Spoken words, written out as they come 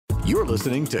You're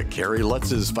listening to Kerry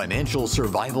Lutz's Financial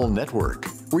Survival Network,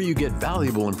 where you get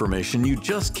valuable information you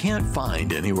just can't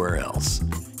find anywhere else.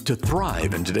 To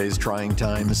thrive in today's trying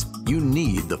times, you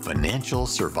need the Financial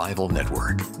Survival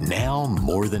Network, now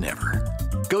more than ever.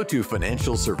 Go to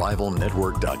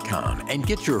financialsurvivalnetwork.com and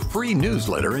get your free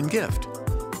newsletter and gift.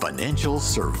 Financial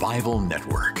Survival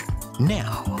Network,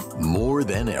 now more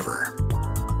than ever.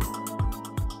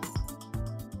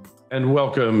 And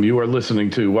welcome. You are listening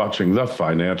to watching the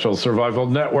Financial Survival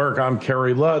Network. I'm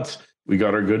Kerry Lutz. We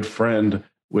got our good friend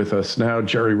with us now,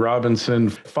 Jerry Robinson,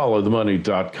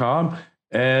 followthemoney.com.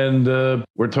 And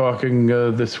we're talking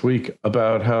this week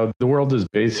about how the world is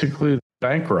basically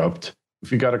bankrupt.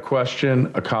 If you got a question,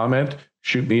 a comment,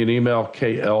 shoot me an email,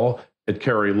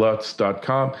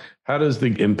 kl@kerrylutz.com. How does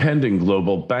the impending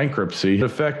global bankruptcy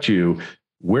affect you?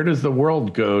 Where does the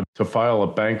world go to file a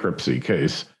bankruptcy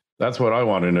case? That's what I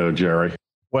want to know, Jerry.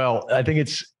 Well, I think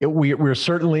we're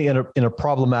certainly in a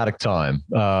problematic time.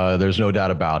 There's no doubt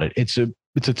about it. It's a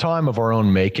time of our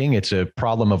own making. It's a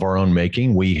problem of our own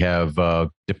making. We have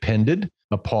depended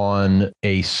upon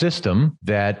a system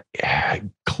that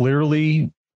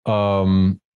clearly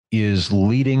is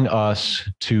leading us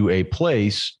to a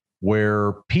place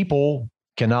where people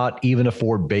cannot even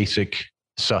afford basic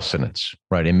sustenance,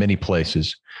 right? In many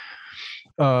places.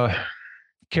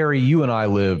 Kerry, you and I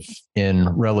live in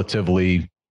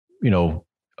relatively,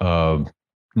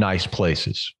 nice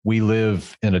places. We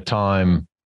live in a time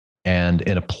and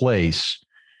in a place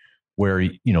where,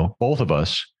 both of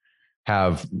us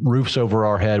have roofs over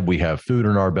our head. We have food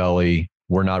in our belly.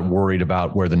 We're not worried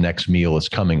about where the next meal is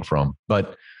coming from.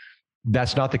 But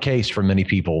that's not the case for many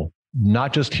people,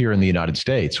 not just here in the United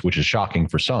States, which is shocking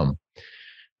for some.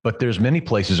 But there's many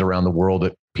places around the world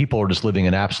that people are just living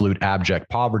in absolute abject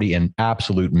poverty and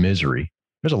absolute misery.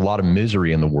 There's a lot of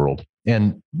misery in the world.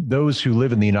 And those who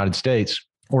live in the United States,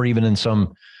 or even in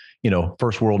some,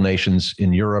 first world nations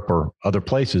in Europe or other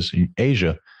places in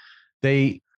Asia,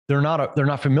 they're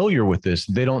not familiar with this.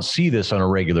 They don't see this on a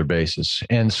regular basis.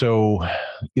 And so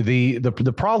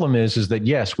the problem is that,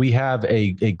 yes, we have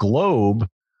a globe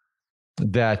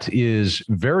that is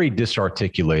very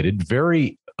disarticulated,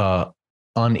 very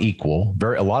unequal,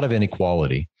 a lot of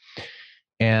inequality.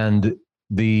 And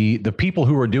the people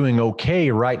who are doing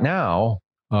okay right now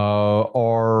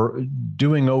are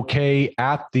doing okay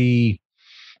at the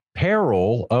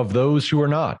peril of those who are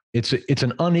not. It's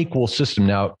an unequal system.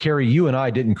 Now, Kerry, you and I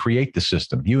didn't create the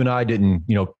system. You and I didn't,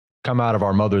 come out of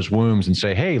our mother's wombs and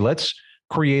say, hey, let's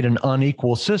create an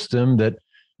unequal system that,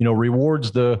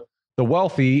 rewards the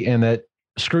wealthy and that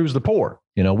screws the poor.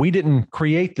 We didn't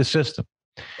create the system.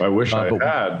 I wish I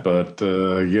had, but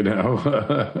but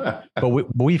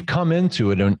we've come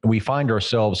into it and we find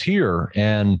ourselves here.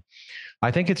 And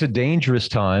I think it's a dangerous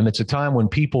time. It's a time when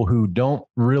people who don't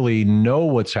really know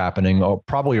what's happening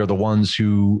probably are the ones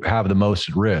who have the most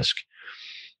at risk.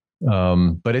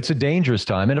 But it's a dangerous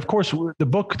time. And of course, the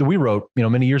book that we wrote,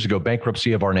 many years ago,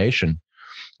 Bankruptcy of Our Nation,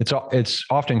 it's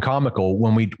often comical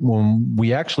when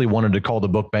we actually wanted to call the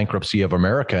book Bankruptcy of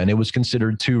America, and it was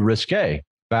considered too risque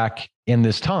back in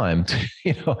this time,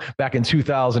 back in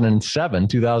 2007,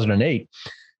 2008,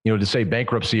 to say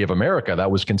Bankruptcy of America,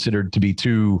 that was considered to be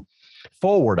too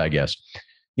forward, I guess.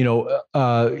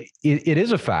 It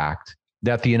is a fact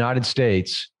that the United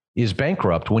States is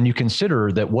bankrupt when you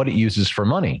consider that what it uses for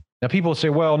money. Now, people say,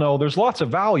 well, no, there's lots of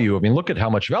value. I mean, look at how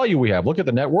much value we have. Look at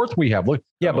the net worth we have. But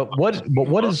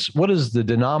what is the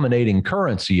denominating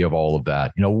currency of all of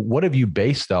that? What have you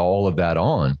based all of that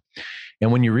on?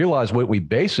 And when you realize what we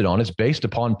base it on, it's based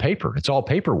upon paper. It's all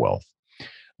paper wealth.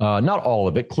 Not all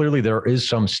of it. Clearly, there is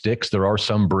some sticks. There are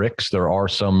some bricks. There are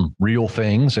some real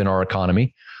things in our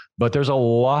economy. But there's a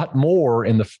lot more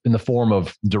in the form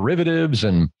of derivatives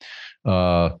and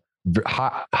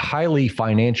highly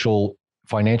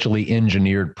financially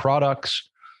engineered products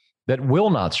that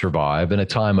will not survive in a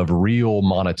time of real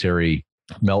monetary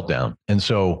meltdown. And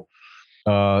so,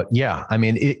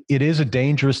 it is a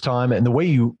dangerous time. And the way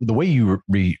you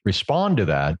respond to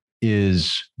that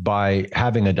is by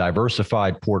having a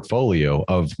diversified portfolio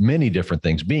of many different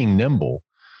things. Being nimble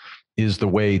is the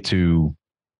way to,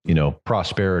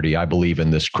 prosperity, I believe,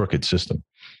 in this crooked system.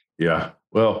 Yeah.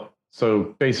 Well,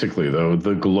 so basically, though,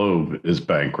 the globe is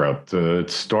bankrupt.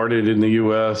 It started in the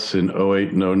U.S. in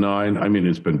 2008 and 2009. I mean,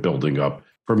 it's been building up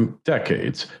for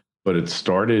decades, but it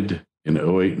started in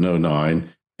 2008 and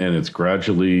 2009, and it's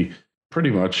gradually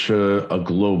pretty much a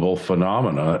global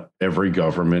phenomena. Every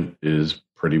government is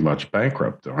pretty much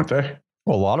bankrupt, aren't they?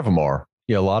 Well, a lot of them are.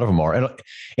 Yeah, a lot of them are.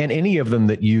 And any of them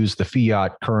that use the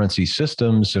fiat currency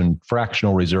systems and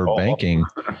fractional reserve banking,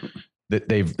 that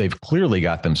they've clearly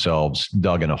got themselves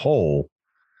dug in a hole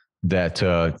that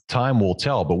time will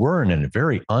tell. But we're in a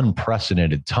very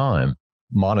unprecedented time,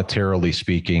 monetarily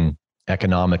speaking,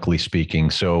 economically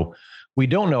speaking. So we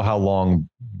don't know how long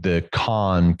the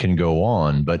con can go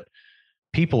on, but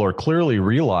people are clearly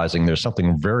realizing there's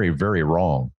something very, very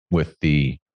wrong with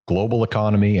the global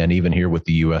economy and even here with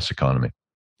the U.S. economy.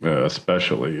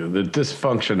 Especially the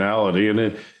dysfunctionality. And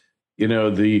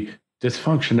the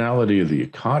dysfunctionality of the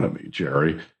economy,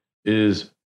 Jerry, is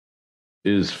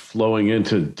flowing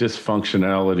into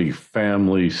dysfunctionality,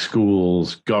 family,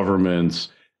 schools, governments,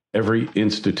 every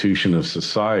institution of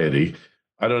society.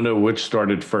 I don't know which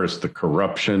started first, the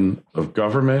corruption of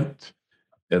government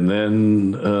and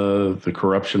then the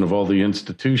corruption of all the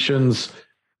institutions,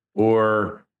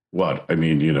 or what? I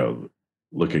mean,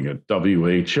 looking at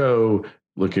WHO,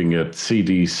 looking at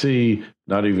CDC,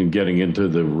 not even getting into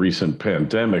the recent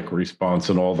pandemic response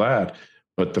and all that,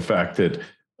 but the fact that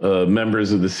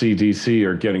members of the CDC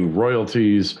are getting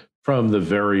royalties from the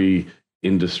very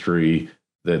industry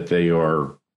that they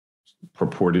are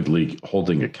purportedly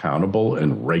holding accountable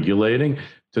and regulating,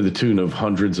 to the tune of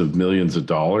hundreds of millions of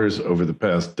dollars over the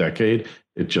past decade.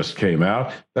 It just came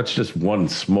out. That's just one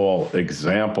small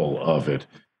example of it.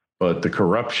 But the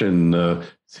corruption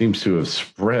seems to have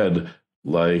spread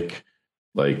like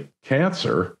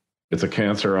cancer. It's a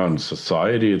cancer on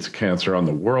society. It's a cancer on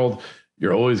the world.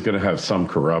 You're always going to have some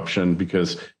corruption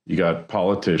because you got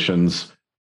politicians,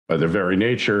 by their very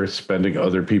nature, spending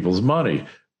other people's money.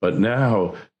 But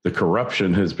now the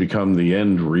corruption has become the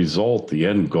end result, the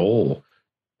end goal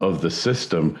of the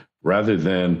system, rather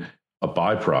than a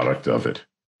byproduct of it.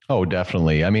 Oh,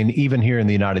 definitely. I mean, even here in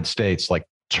the United States, like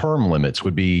term limits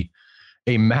would be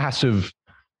a massive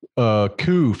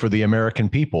coup for the American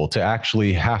people to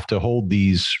actually have to hold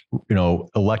these,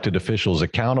 elected officials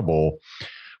accountable,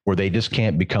 where they just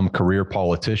can't become career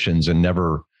politicians and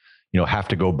never, have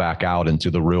to go back out into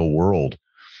the real world.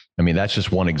 I mean, that's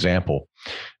just one example.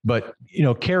 But,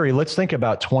 Kerry, let's think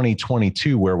about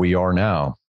 2022, where we are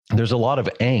now. There's a lot of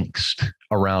angst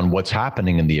around what's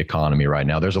happening in the economy right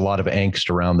now. There's a lot of angst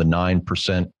around the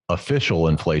 9% official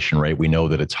inflation rate. We know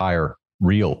that it's higher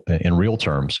in real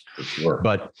terms. Sure.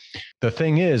 But the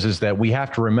thing is that we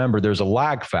have to remember there's a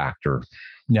lag factor.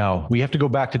 Now, we have to go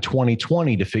back to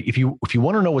 2020 if you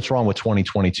want to know what's wrong with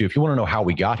 2022, if you want to know how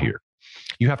we got here,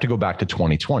 you have to go back to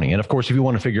 2020. And of course, if you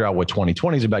want to figure out what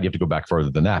 2020 is about, you have to go back further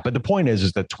than that. But the point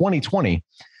is that 2020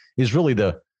 is really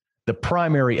the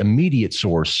primary immediate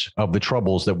source of the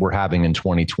troubles that we're having in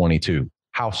 2022.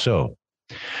 How so?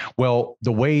 Well,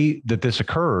 the way that this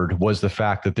occurred was the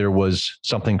fact that there was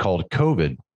something called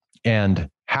COVID, and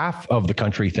half of the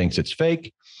country thinks it's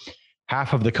fake.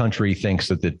 Half of the country thinks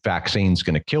that the vaccine's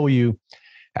going to kill you.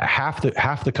 Half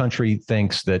the country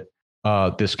thinks that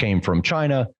this came from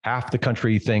China. Half the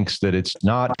country thinks that it's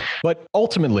not. But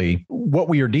ultimately, what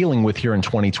we are dealing with here in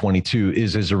 2022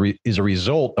 is a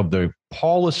result of the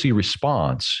policy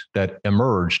response that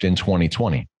emerged in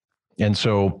 2020. And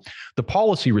so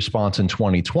the response in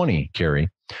 2020, Kerry,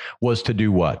 was to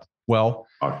do what? Well,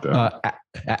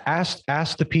 ask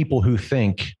the people who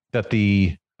think that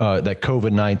that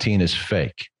COVID-19 is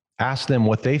fake. Ask them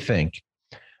what they think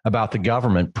about the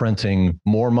government printing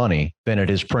more money than it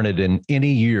has printed in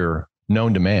any year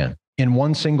known to man in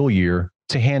one single year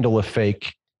to handle a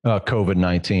fake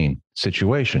COVID-19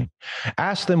 situation.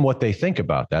 Ask them what they think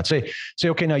about that. Say,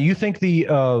 okay, now you think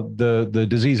the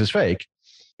disease is fake,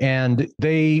 and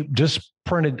they just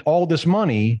printed all this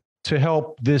money to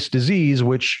help this disease,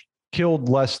 which killed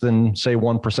less than, say,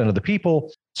 1% of the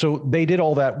people. So they did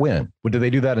all that when? Did they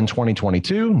do that in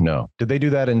 2022? No. Did they do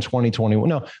that in 2021?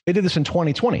 No, they did this in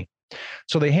 2020.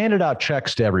 So they handed out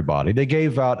checks to everybody. They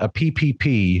gave out a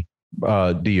PPP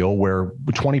deal where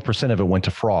 20% of it went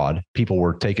to fraud. People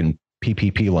were taking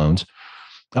PPP loans.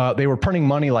 They were printing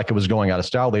money like it was going out of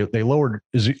style. They lowered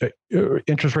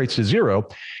interest rates to zero.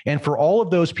 And for all of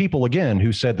those people, again,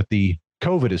 who said that the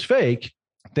COVID is fake,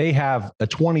 they have a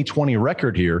 2020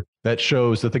 record here that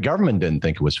shows that the government didn't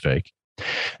think it was fake.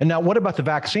 And now what about the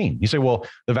vaccine? You say, well,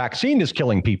 the vaccine is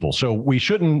killing people, so we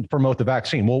shouldn't promote the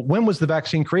vaccine. Well, when was the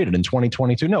vaccine created? In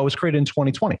 2022? No, it was created in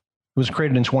 2020. It was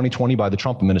created in 2020 by the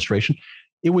Trump administration.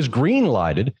 It was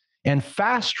green-lighted and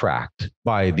fast-tracked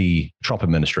by the Trump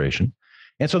administration.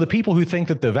 And so the people who think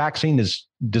that the vaccine is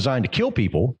designed to kill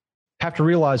people have to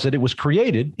realize that it was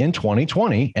created in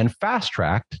 2020 and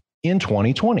fast-tracked in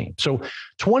 2020. So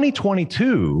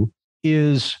 2022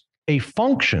 is a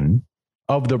function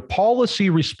of the policy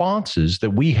responses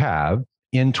that we have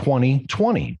in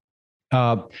 2020.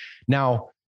 Now,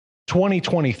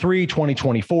 2023,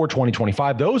 2024,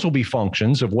 2025, those will be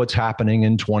functions of what's happening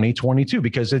in 2022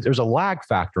 because there's a lag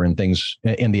factor in things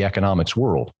in the economics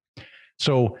world.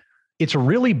 So it's a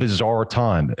really bizarre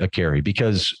time, Kerry,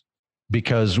 because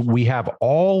we have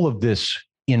all of this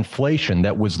inflation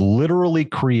that was literally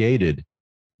created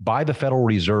by the Federal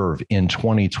Reserve in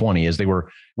 2020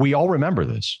 we all remember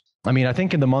this. I mean, I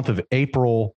think in the month of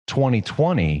April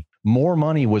 2020, more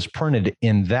money was printed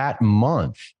in that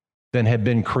month than had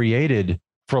been created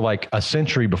for like a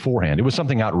century beforehand. It was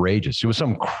something outrageous. It was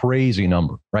some crazy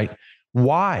number, right?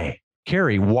 Why,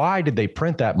 Kerry, why did they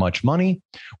print that much money?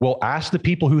 Well, ask the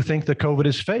people who think the COVID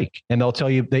is fake, and they'll tell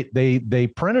you they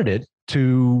printed it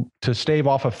to stave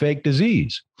off a fake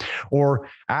disease. Or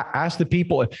ask the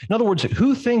people, in other words,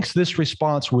 who thinks this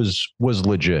response was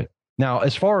legit? Now,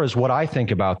 as far as what I think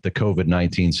about the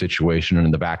COVID-19 situation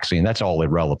and the vaccine, that's all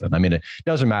irrelevant. I mean, it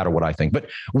doesn't matter what I think, but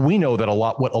we know that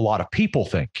what a lot of people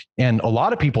think. And a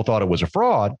lot of people thought it was a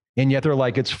fraud. And yet they're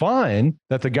like, it's fine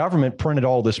that the government printed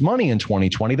all this money in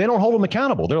 2020. They don't hold them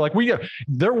accountable. They're like,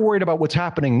 they're worried about what's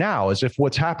happening now, as if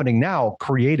what's happening now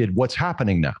created what's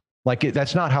happening now.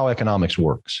 That's not how economics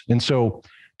works. And so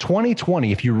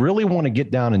 2020, if you really want to get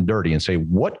down and dirty and say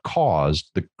what caused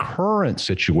the current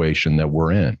situation that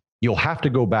we're in, you'll have to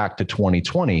go back to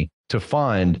 2020 to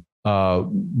find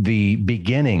the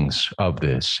beginnings of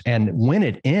this. And when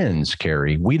it ends,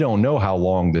 Kerry, we don't know how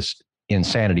long this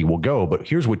insanity will go. But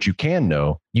here's what you can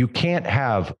know. You can't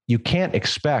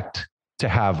expect to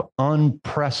have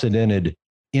unprecedented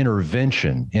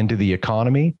intervention into the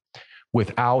economy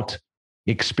without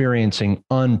experiencing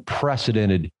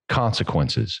unprecedented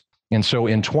consequences. And so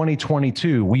in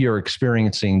 2022, we are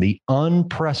experiencing the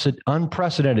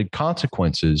unprecedented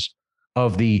consequences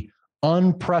of the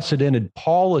unprecedented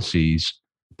policies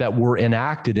that were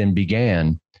enacted and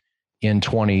began in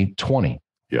 2020.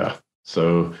 Yeah.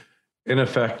 So in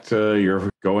effect, you're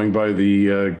going by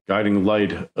the guiding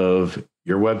light of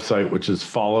your website, which is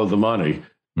follow the money,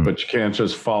 but you can't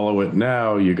just follow it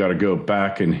now. You got to go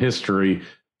back in history,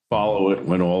 follow it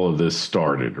when all of this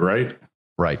started, right?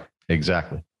 Right.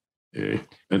 Exactly.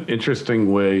 An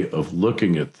interesting way of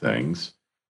looking at things.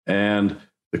 And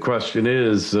the question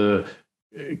is,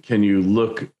 can you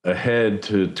look ahead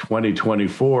to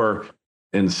 2024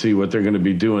 and see what they're going to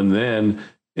be doing then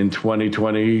in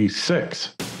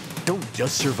 2026? Don't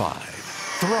just survive,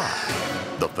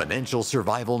 thrive. The Financial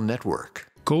Survival Network.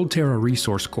 Goldterra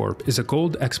Resource Corp is a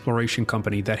gold exploration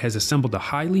company that has assembled a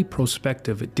highly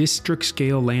prospective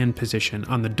district-scale land position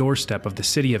on the doorstep of the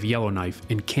city of Yellowknife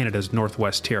in Canada's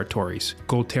Northwest Territories.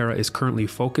 Goldterra is currently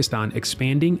focused on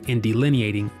expanding and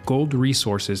delineating gold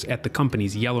resources at the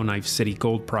company's Yellowknife City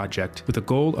Gold Project with a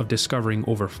goal of discovering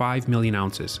over 5 million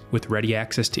ounces. With ready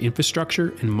access to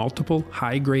infrastructure and multiple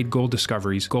high-grade gold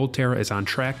discoveries, Goldterra is on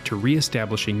track to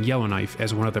re-establishing Yellowknife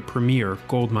as one of the premier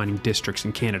gold mining districts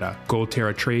in Canada.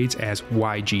 Goldterra trades as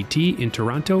YGT in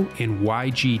Toronto and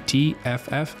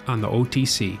YGTFF on the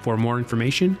OTC. For more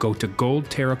information, go to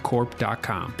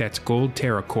goldterracorp.com. That's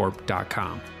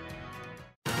goldterracorp.com.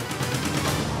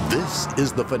 This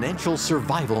is the Financial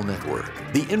Survival Network,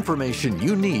 the information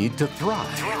you need to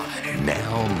thrive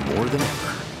now more than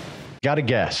ever. Got to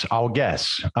guess. I'll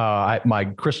guess.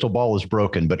 My crystal ball is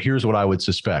broken, but here's what I would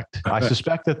suspect. I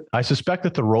suspect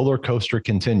that the roller coaster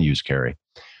continues, Kerry.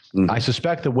 Mm-hmm. I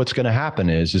suspect that what's going to happen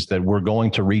is that we're going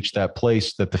to reach that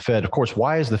place that the Fed, of course,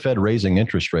 why is the Fed raising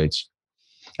interest rates?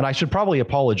 And I should probably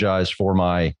apologize for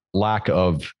my lack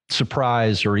of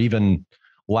surprise or even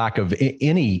lack of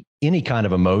any kind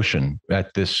of emotion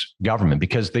at this government,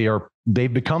 because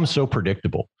they've become so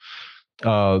predictable.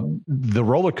 The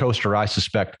roller coaster, I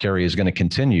suspect, Kerry, is going to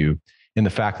continue in the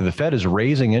fact that the Fed is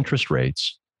raising interest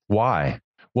rates. Why?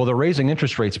 Well, they're raising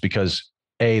interest rates because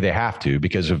A, they have to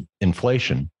because of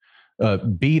inflation.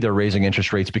 B, they're raising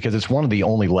interest rates because it's one of the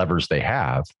only levers they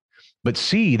have. But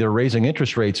C, they're raising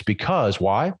interest rates because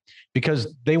why?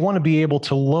 Because they want to be able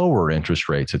to lower interest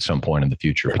rates at some point in the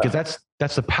future, because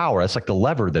that's the power. That's like the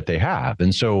lever that they have.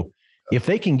 And so if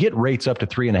they can get rates up to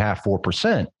 3.5%,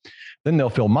 4%, then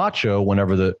they'll feel macho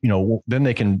whenever then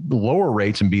they can lower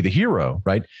rates and be the hero,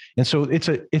 right? And so it's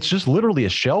just literally a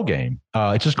shell game.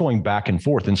 It's just going back and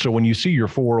forth. And so when you see your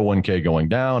 401k going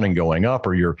down and going up,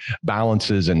 or your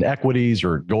balances and equities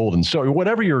or gold and so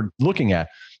whatever you're looking at,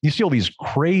 you see all these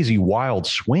crazy wild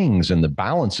swings in the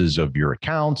balances of your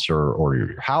accounts or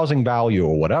your housing value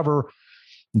or whatever.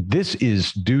 This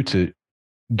is due to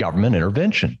government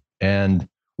intervention. And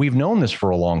we've known this for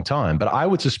a long time, but I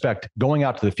would suspect going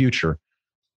out to the future,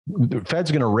 the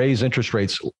Fed's going to raise interest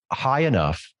rates high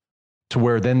enough to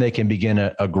where then they can begin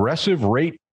an aggressive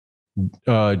rate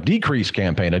decrease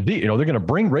campaign. They're going to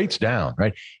bring rates down,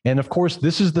 right? And of course,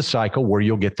 this is the cycle where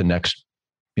you'll get the next,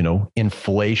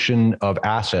 inflation of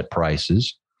asset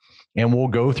prices. And we'll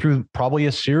go through probably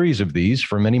a series of these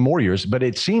for many more years, but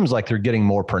it seems like they're getting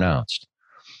more pronounced.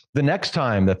 The next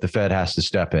time that the Fed has to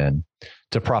step in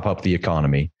to prop up the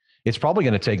economy, it's probably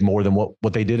going to take more than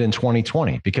what they did in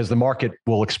 2020 because the market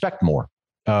will expect more.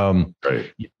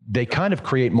 Right. They kind of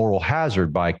create moral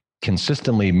hazard by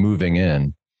consistently moving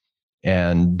in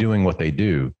and doing what they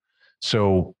do.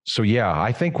 So yeah,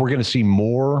 I think we're going to see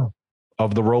more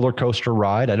of the roller coaster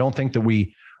ride. I don't think that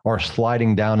we are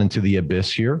sliding down into the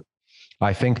abyss here.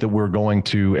 I think that we're going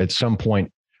to, at some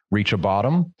point, reach a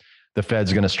bottom. The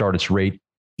Fed's going to start its rate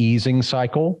easing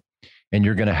cycle, and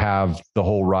you're going to have the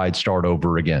whole ride start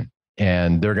over again.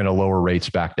 And they're going to lower rates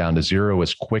back down to zero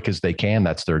as quick as they can.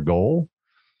 That's their goal,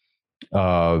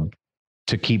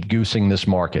 to keep goosing this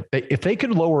market. If they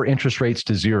could lower interest rates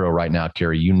to zero right now,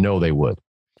 Kerry, they would.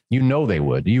 They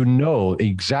would. You know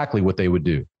exactly what they would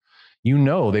do.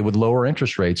 They would lower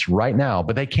interest rates right now,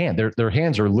 but they can't. Their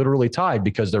hands are literally tied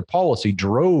because their policy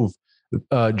drove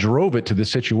it to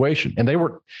this situation. And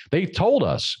they told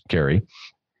us, Kerry,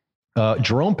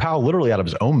 Jerome Powell literally out of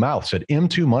his own mouth said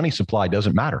M2 money supply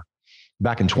doesn't matter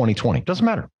back in 2020. Doesn't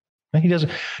matter. He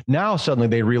doesn't. Now suddenly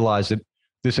they realize that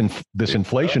this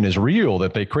inflation is real,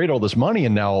 that they create all this money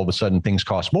and now all of a sudden things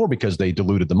cost more because they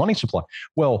diluted the money supply.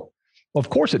 Well,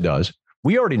 of course it does.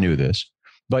 We already knew this,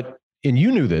 and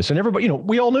you knew this, and everybody,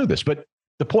 we all knew this, but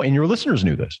the point, and your listeners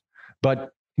knew this,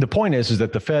 but the point is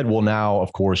that the Fed will now,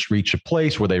 of course, reach a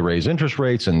place where they raise interest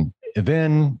rates, and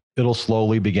then it'll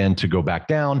slowly begin to go back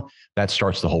down. That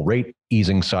starts the whole rate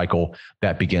easing cycle.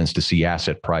 That begins to see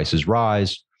asset prices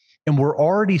rise. And we're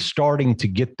already starting to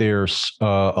get there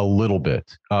a little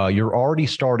bit. You're already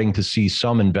starting to see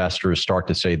some investors start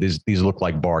to say these look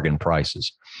like bargain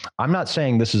prices. I'm not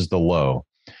saying this is the low.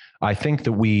 I think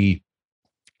that we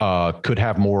could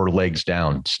have more legs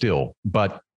down still,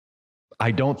 but I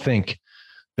don't think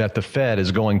that the Fed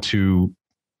is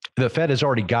the Fed has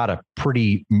already got a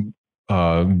pretty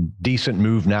decent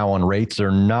move now on rates.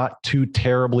 They're not too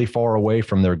terribly far away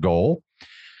from their goal.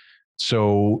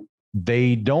 So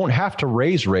they don't have to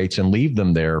raise rates and leave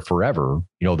them there forever.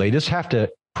 They just have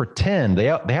to pretend they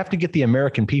have to get the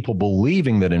American people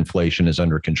believing that inflation is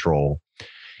under control.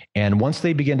 And once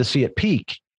they begin to see it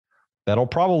peak, that'll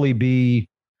probably be,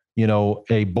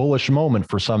 a bullish moment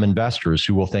for some investors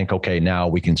who will think, okay, now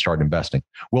we can start investing.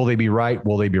 Will they be right?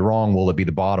 Will they be wrong? Will it be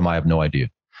the bottom? I have no idea.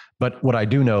 But what I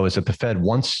do know is that the Fed,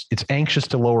 once it's anxious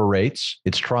to lower rates,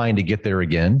 it's trying to get there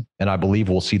again. And I believe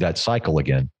we'll see that cycle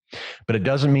again. But it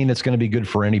doesn't mean it's going to be good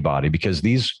for anybody, because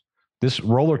this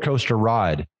roller coaster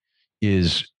ride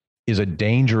is a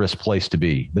dangerous place to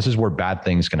be. This is where bad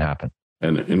things can happen.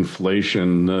 And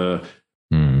inflation,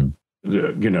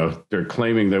 they're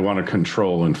claiming they want to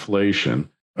control inflation.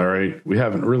 All right. We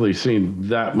haven't really seen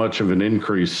that much of an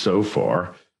increase so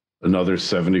far. Another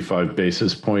 75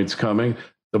 basis points coming.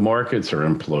 The markets are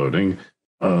imploding.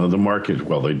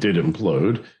 They did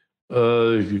implode.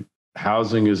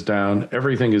 Housing is down.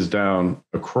 Everything is down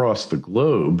across the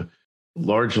globe,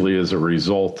 largely as a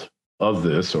result of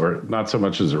this, or not so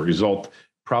much as a result,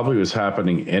 probably was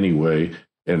happening anyway,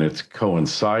 and it's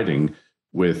coinciding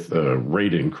with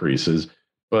rate increases.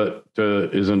 But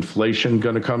is inflation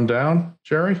going to come down,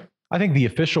 Jerry? I think the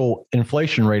official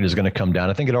inflation rate is going to come down.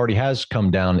 I think it already has come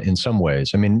down in some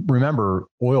ways. I mean, remember,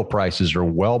 oil prices are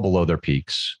well below their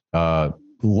peaks.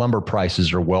 Lumber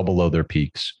prices are well below their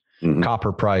peaks. Mm-hmm.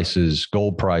 Copper prices,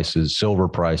 gold prices, silver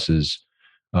prices,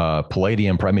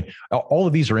 palladium. I mean, all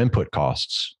of these are input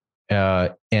costs.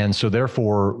 And so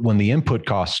therefore, when the input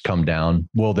costs come down,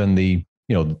 well, then the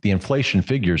inflation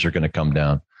figures are going to come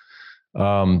down.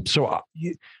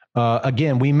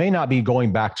 Again, we may not be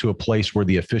going back to a place where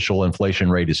the official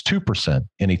inflation rate is 2%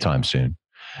 anytime soon,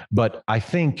 but I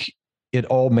think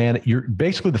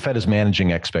basically the Fed is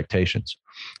managing expectations.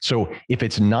 So if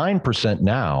it's 9%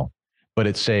 now, but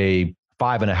it's say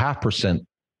 5.5%,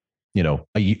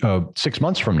 6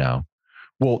 months from now,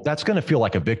 well, that's going to feel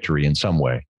like a victory in some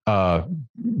way,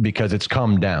 because it's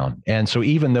come down. And so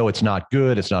even though it's not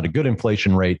good, it's not a good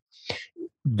inflation rate,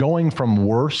 going from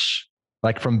worse,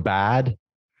 like from bad,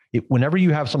 whenever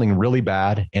you have something really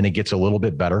bad and it gets a little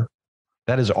bit better,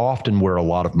 that is often where a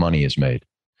lot of money is made.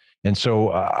 And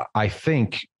so I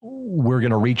think we're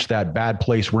going to reach that bad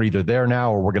place. We're either there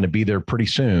now or we're going to be there pretty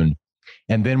soon.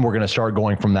 And then we're going to start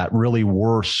going from that really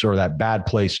worse or that bad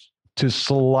place to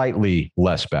slightly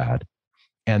less bad.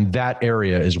 And that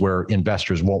area is where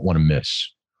investors won't want to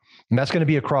miss. And that's going to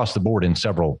be across the board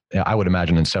I would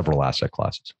imagine, in several asset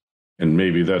classes. and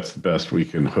maybe that's the best we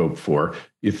can hope for.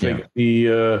 You think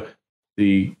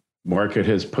the market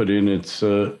has put in its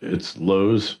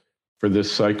lows for this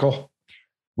cycle?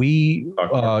 The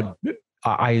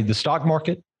stock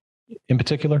market in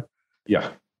particular?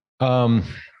 Yeah.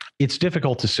 It's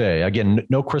difficult to say. Again,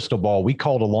 no crystal ball. We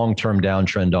called a long-term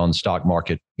downtrend on the stock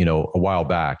market, a while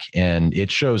back, and it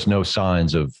shows no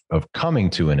signs of coming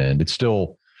to an end. It's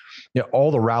still, all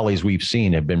the rallies we've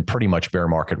seen have been pretty much bear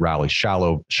market rallies,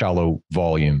 shallow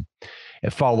volume,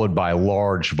 and followed by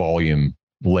large volume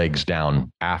legs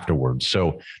down afterwards.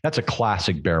 So that's a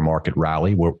classic bear market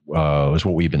rally, is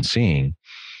what we've been seeing.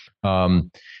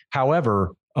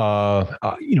 However,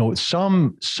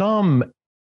 some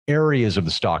areas of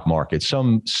the stock market,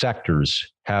 some sectors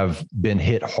have been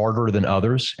hit harder than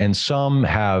others, and some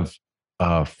have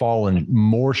fallen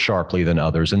more sharply than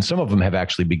others. And some of them have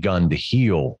actually begun to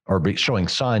heal or be showing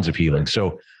signs of healing.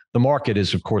 So the market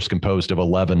is, of course, composed of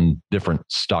 11 different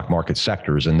stock market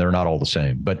sectors, and they're not all the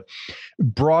same. But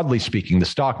broadly speaking, the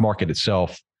stock market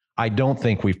itself, I don't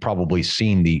think we've probably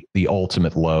seen the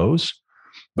ultimate lows,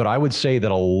 but I would say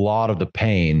that a lot of the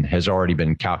pain has already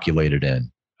been calculated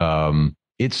in.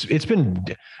 It's been,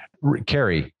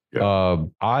 Kerry,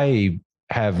 I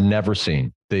have never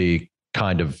seen the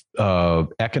kind of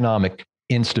economic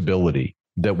instability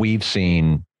that we've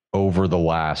seen over the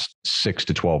last 6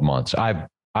 to 12 months. I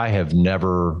have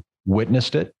never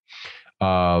witnessed it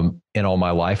in all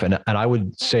my life. And I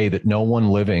would say that no one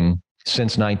living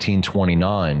since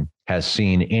 1929 has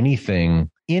seen anything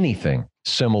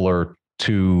similar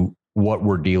to what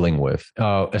we're dealing with,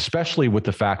 especially with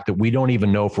the fact that we don't even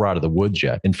know if we're out of the woods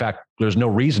yet. In fact, there's no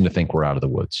reason to think we're out of the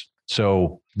woods.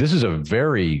 So this is a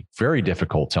very, very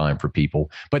difficult time for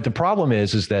people. But the problem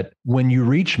is that when you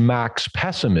reach max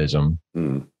pessimism,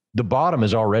 the bottom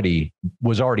was already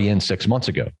in 6 months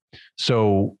ago.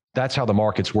 So that's how the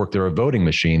markets work. They're a voting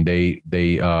machine.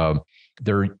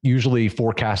 They're usually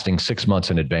forecasting 6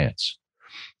 months in advance.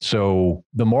 So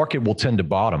the market will tend to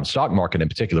bottom, stock market in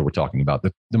particular, we're talking about.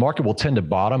 The market will tend to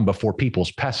bottom before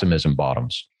people's pessimism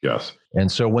bottoms. Yes.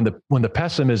 And so when the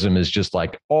pessimism is just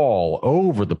like all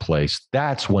over the place,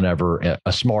 that's whenever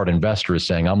a smart investor is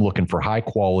saying, I'm looking for high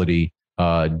quality,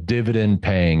 dividend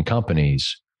paying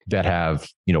companies that have,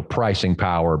 pricing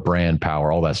power, brand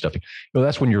power, all that stuff.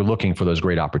 That's when you're looking for those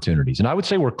great opportunities. And I would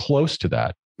say we're close to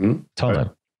that time.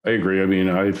 I agree. I mean,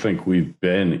 I think we've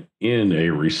been in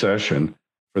a recession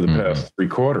for the past 3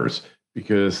 quarters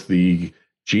because the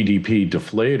GDP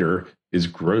deflator is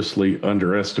grossly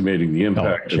underestimating the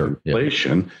impact of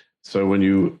inflation. Yeah. So when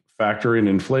you factor in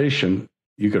inflation,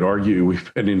 you could argue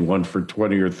we've been in one for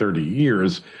 20 or 30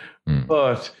 years.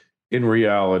 But in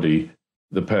reality,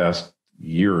 the past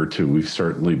year or two, we've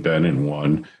certainly been in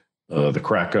one. The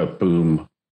crack up boom,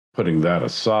 putting that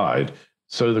aside.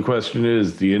 So the question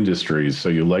is the industries. So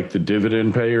you like the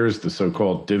dividend payers, the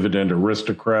so-called dividend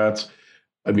aristocrats.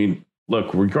 I mean,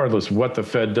 look, regardless of what the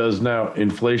Fed does now,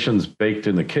 inflation's baked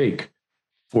in the cake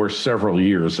for several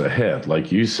years ahead.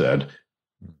 Like you said,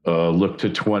 look to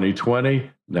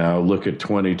 2020, now look at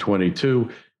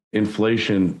 2022.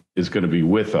 Inflation is going to be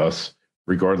with us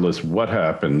regardless what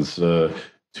happens to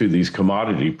these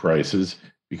commodity prices,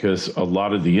 because a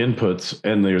lot of the inputs,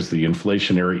 and there's the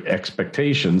inflationary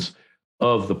expectations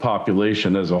of the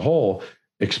population as a whole,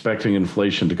 expecting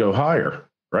inflation to go higher,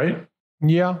 right?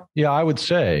 Yeah, I would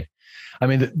say. I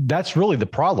mean, that's really the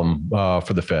problem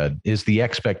for the Fed is the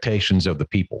expectations of the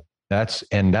people. That's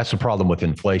the problem with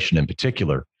inflation in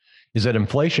particular, is that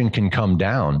inflation can come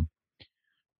down,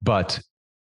 but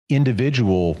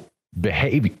individual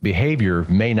behavior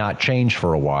may not change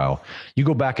for a while. You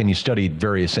go back and you study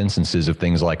various instances of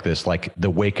things like this, like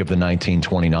the wake of the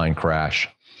 1929 crash.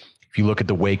 If you look at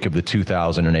the wake of the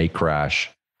 2008 crash,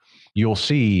 you'll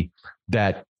see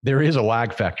that there is a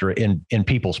lag factor in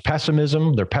people's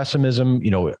pessimism. Their pessimism,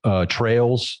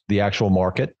 trails the actual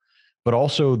market, but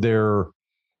also their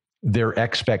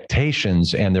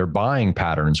expectations and their buying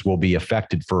patterns will be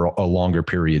affected for a longer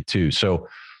period too. So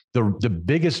the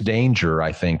biggest danger,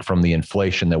 I think, from the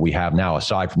inflation that we have now,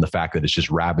 aside from the fact that it's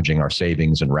just ravaging our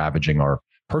savings and ravaging our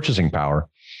purchasing power,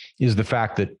 is the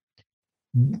fact that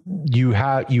you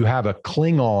have a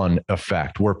cling-on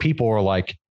effect where people are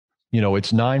like,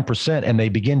 it's 9%, and they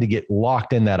begin to get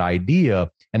locked in that idea,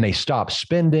 and they stop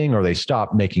spending, or they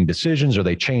stop making decisions, or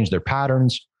they change their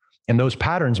patterns. And those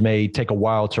patterns may take a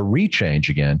while to rechange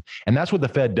again. And that's what the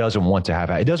Fed doesn't want to have.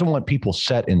 It doesn't want people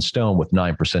set in stone with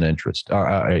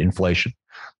 9% inflation.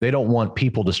 They don't want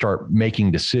people to start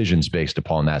making decisions based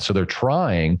upon that. So they're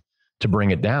trying to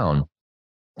bring it down.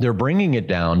 They're bringing it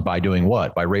down by doing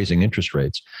what? By raising interest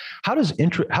rates. How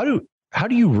do how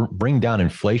do you bring down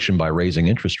inflation by raising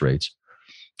interest rates?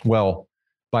 Well,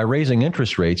 by raising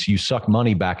interest rates, you suck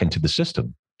money back into the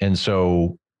system. And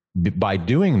so by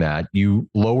doing that, you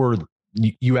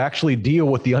actually deal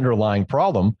with the underlying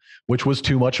problem, which was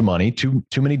too much money, too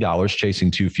many dollars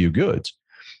chasing too few goods.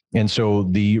 And so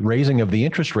the raising of the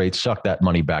interest rates suck that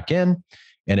money back in,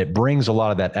 and it brings a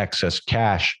lot of that excess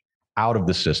cash out of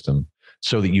the system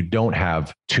so that you don't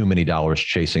have too many dollars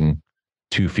chasing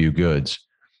too few goods.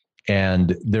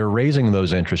 And they're raising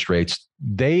those interest rates.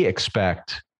 They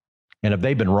expect, and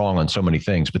they've been wrong on so many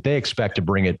things, but they expect to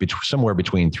bring it somewhere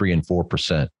between 3 and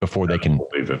 4% before they can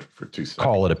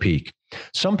call it a peak.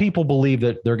 Some people believe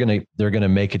that they're going to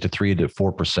make it to 3 to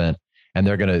 4%, and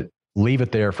they're going to leave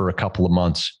it there for a couple of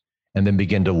months and then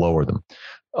begin to lower them.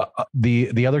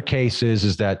 The other case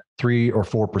is that 3 or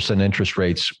 4% interest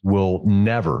rates will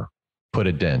never put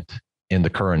a dent in the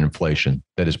current inflation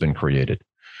that has been created.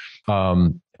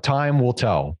 Time will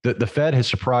tell. The Fed has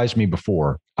surprised me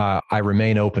before. I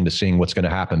remain open to seeing what's going to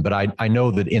happen, but I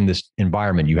know that in this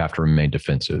environment, you have to remain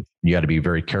defensive. You got to be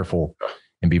very careful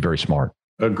and be very smart.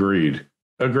 Agreed.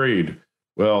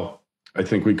 Well, I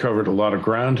think we covered a lot of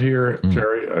ground here,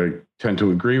 Kerry. I tend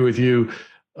to agree with you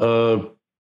about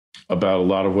a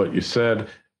lot of what you said.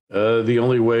 The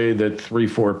only way that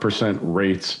 3-4%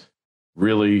 rates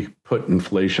really put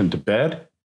inflation to bed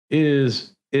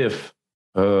is if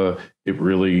it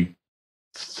really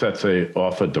sets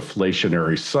off a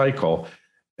deflationary cycle,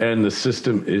 and the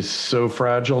system is so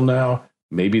fragile now.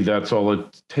 Maybe that's all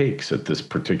it takes at this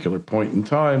particular point in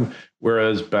time.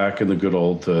 Whereas back in the good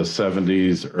old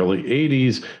 70s, early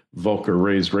 80s, Volcker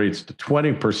raised rates to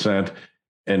 20%,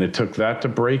 and it took that to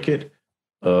break it.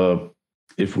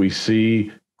 If we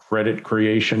see credit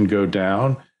creation go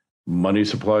down, money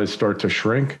supplies start to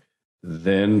shrink,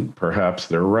 then perhaps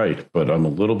they're right. But I'm a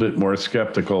little bit more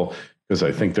skeptical because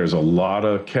I think there's a lot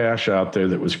of cash out there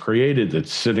that was created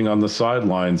that's sitting on the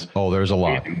sidelines. Oh, there's a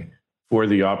lot. For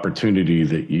the opportunity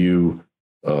that you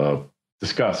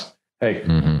discussed. Hey,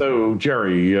 So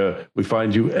Jerry, we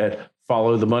find you at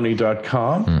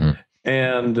followthemoney.com.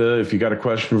 And if you got a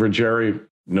question for Jerry,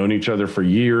 known each other for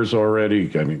years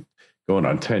already. I mean, going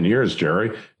on 10 years,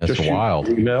 Jerry. That's just wild.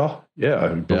 Shoot me an email. Yeah, I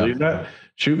believe that.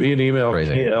 Shoot me an email,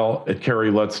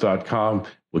 kl@kerrylutz.com.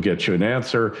 We'll get you an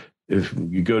answer. If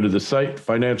you go to the site,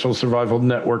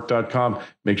 financialsurvivalnetwork.com,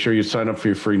 make sure you sign up for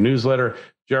your free newsletter.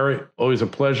 Jerry, always a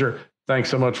pleasure. Thanks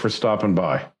so much for stopping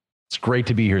by. It's great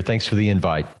to be here. Thanks for the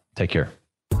invite. Take care.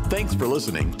 Thanks for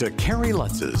listening to Kerry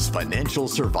Lutz's Financial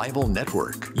Survival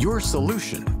Network, your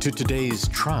solution to today's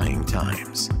trying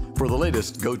times. For the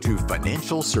latest, go to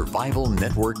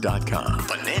financialsurvivalnetwork.com.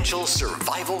 Financial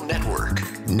Survival Network,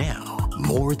 now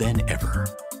more than ever.